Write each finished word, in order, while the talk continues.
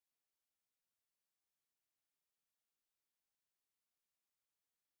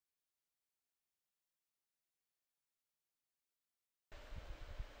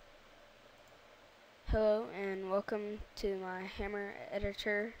Hello and welcome to my Hammer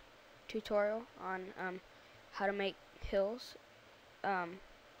Editor tutorial on how to make hills,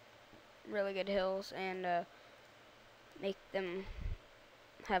 really good hills, and make them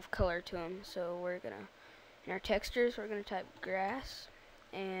have color to them. So in our textures, we're gonna type grass,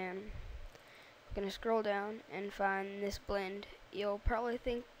 and we're gonna scroll down and find this blend. You'll probably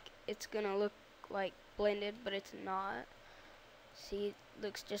think it's gonna look like blended, but it's not. See, it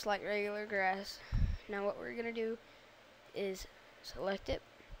looks just like regular grass. Now what we're gonna do is select it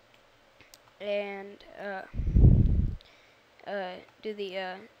and do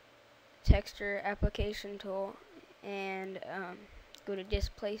the texture application tool and go to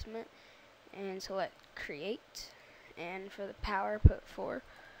displacement and select create, and for the power put 4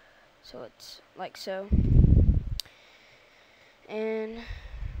 so it's like so. And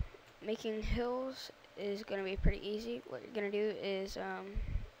making hills is going to be pretty easy. What you're going to do is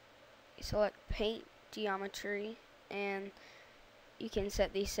select paint geometry, and you can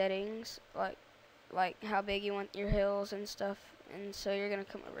set these settings like how big you want your hills and stuff. And so you're gonna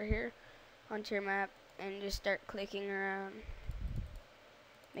come over here onto your map and just start clicking around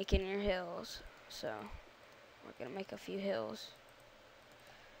making your hills. So we're gonna make a few hills.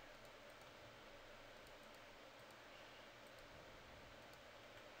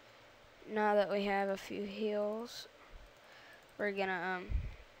 Now that we have a few hills, we're gonna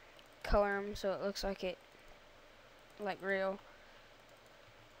color them so it looks like real.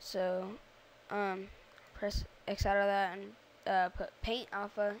 So press X out of that and put paint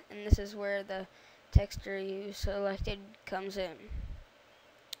alpha, and this is where the texture you selected comes in.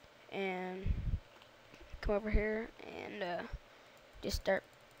 And come over here and just start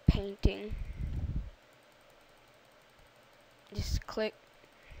painting. Just click,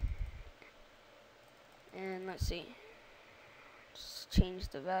 and let's see, just change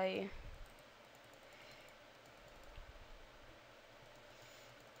the value.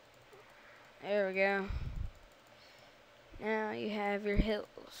 There we go. Now you have your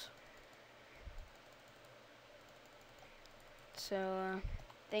hills. So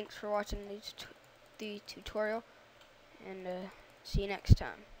thanks for watching the tutorial, and see you next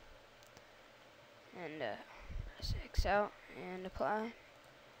time. And press X out and apply.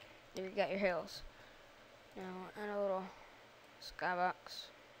 There you got your hills. Now add a little skybox.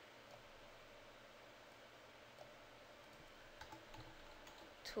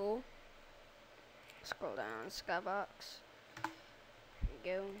 Tool. Scroll down skybox.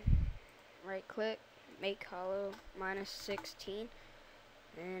 Go. Right click. Make hollow -16.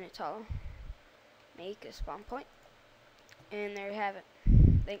 And it's hollow. Make a spawn point. And there you have it.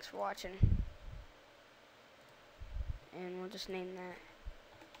 Thanks for watching. And we'll just name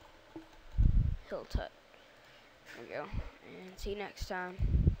that Hill Tut. There we go. And see you next time.